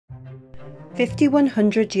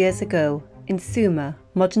5,100 years ago, in Sumer,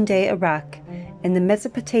 modern-day Iraq, in the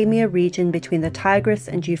Mesopotamia region between the Tigris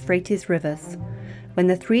and Euphrates rivers, when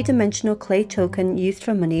the three-dimensional clay token used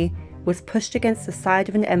for money was pushed against the side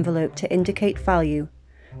of an envelope to indicate value,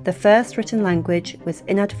 the first written language was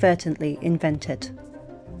inadvertently invented.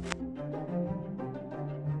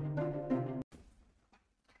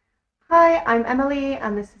 Hi, I'm Emily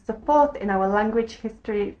and this is the fourth in our language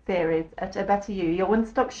history series at A Better You, your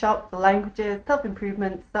one-stop shop for languages,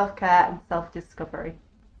 self-improvement, self-care and self-discovery.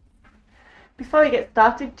 Before we get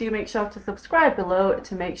started, do make sure to subscribe below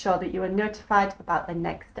to make sure that you are notified about the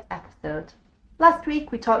next episode. Last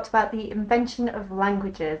week we talked about the invention of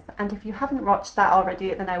languages, and if you haven't watched that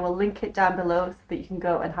already then I will link it down below so that you can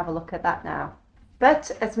go and have a look at that now.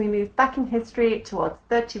 But as we move back in history towards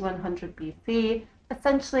 3100 BC,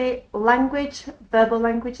 essentially, language, verbal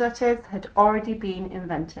language that is, had already been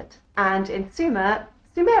invented. And in Sumer,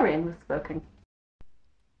 Sumerian was spoken.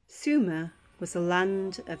 Sumer was a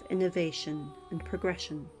land of innovation and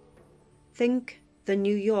progression. Think the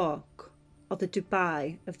New York or the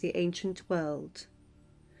Dubai of the ancient world.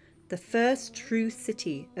 The first true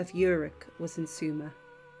city of Uruk was in Sumer.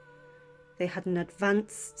 They had an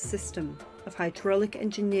advanced system of hydraulic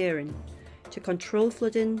engineering to control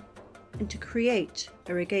flooding and to create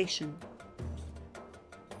irrigation.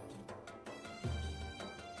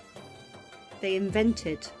 They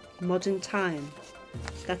invented modern time,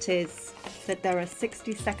 that is, that there are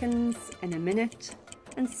 60 seconds in a minute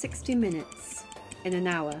and 60 minutes in an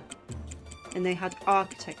hour, and they had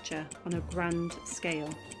architecture on a grand scale.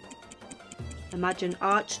 Imagine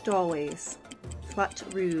arched doorways, flat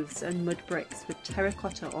roofs and mud bricks with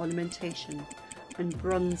terracotta ornamentation and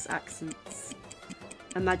bronze accents.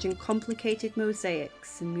 Imagine complicated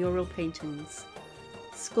mosaics and mural paintings,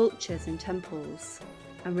 sculptures in temples,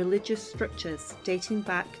 and religious structures dating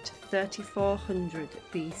back to 3400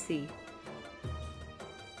 BC.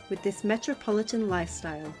 With this metropolitan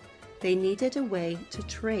lifestyle, they needed a way to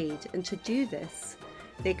trade, and to do this,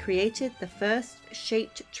 they created the first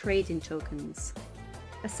shaped trading tokens,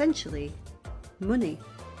 essentially money.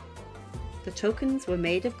 The tokens were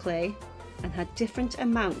made of clay and had different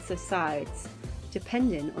amounts of sides,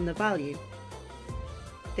 depending on the value.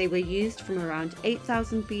 They were used from around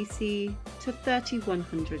 8000 BC to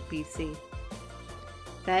 3100 BC.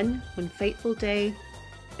 Then, one fateful day,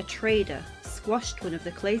 a trader squashed one of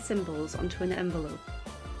the clay symbols onto an envelope,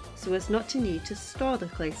 so as not to need to store the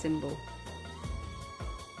clay symbol.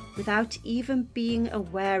 Without even being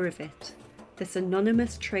aware of it, this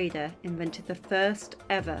anonymous trader invented the first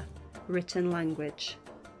ever written language.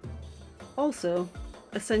 Also,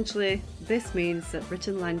 essentially, this means that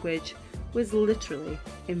written language was literally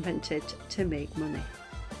invented to make money.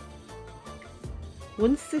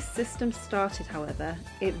 Once this system started, however,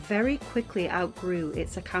 it very quickly outgrew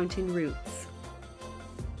its accounting roots.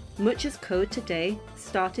 Much as code today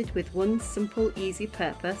started with one simple, easy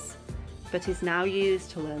purpose, but is now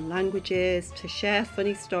used to learn languages, to share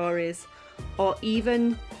funny stories, or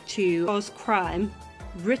even to cause crime,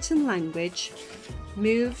 written language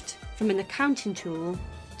moved from an accounting tool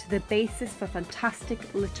to the basis for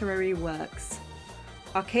fantastic literary works.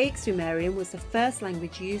 Archaic Sumerian was the first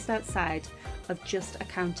language used outside of just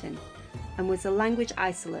accounting, and was a language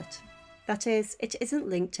isolate. That is, it isn't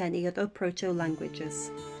linked to any other proto-languages.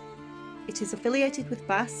 It is affiliated with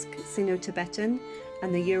Basque, Sino-Tibetan,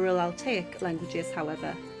 and the Ural-Altaic languages,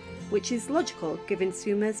 however, which is logical given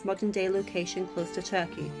Sumer's modern-day location close to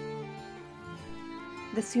Turkey.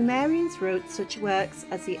 The Sumerians wrote such works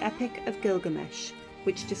as the Epic of Gilgamesh,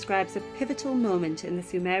 which describes a pivotal moment in the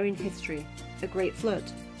Sumerian history, a great flood.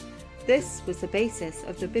 This was the basis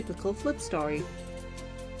of the biblical flood story.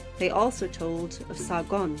 They also told of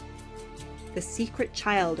Sargon, the secret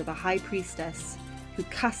child of a high priestess who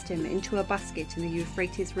cast him into a basket in the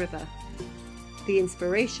Euphrates River, the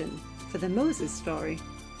inspiration for the Moses story.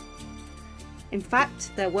 In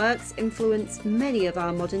fact, their works influenced many of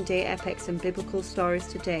our modern-day epics and biblical stories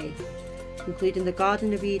today, including the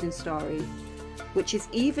Garden of Eden story, which is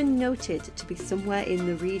even noted to be somewhere in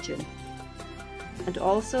the region, and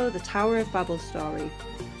also the Tower of Babel story,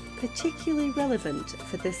 particularly relevant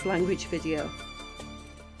for this language video.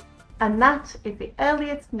 And that is the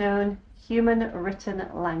earliest known human written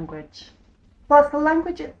language. Whilst the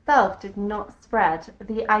language itself did not spread,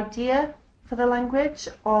 the idea for the language,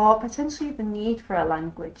 or potentially the need for a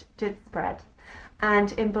language, did spread.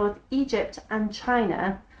 And in both Egypt and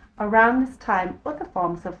China, around this time, other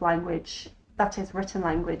forms of language, that is written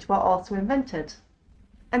language, were also invented.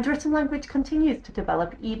 And written language continues to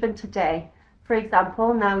develop even today. For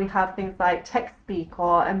example, now we have things like text speak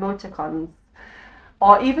or emoticons.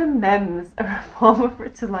 or even memes are a form of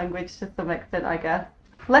written language to some extent, I guess.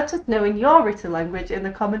 Let us know in your written language in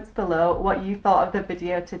the comments below what you thought of the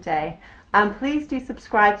video today, and please do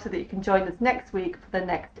subscribe so that you can join us next week for the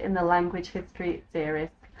next in the language history series.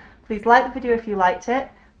 Please like the video if you liked it,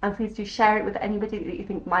 and please do share it with anybody that you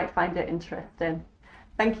think might find it interesting.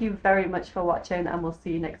 Thank you very much for watching, and we'll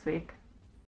see you next week.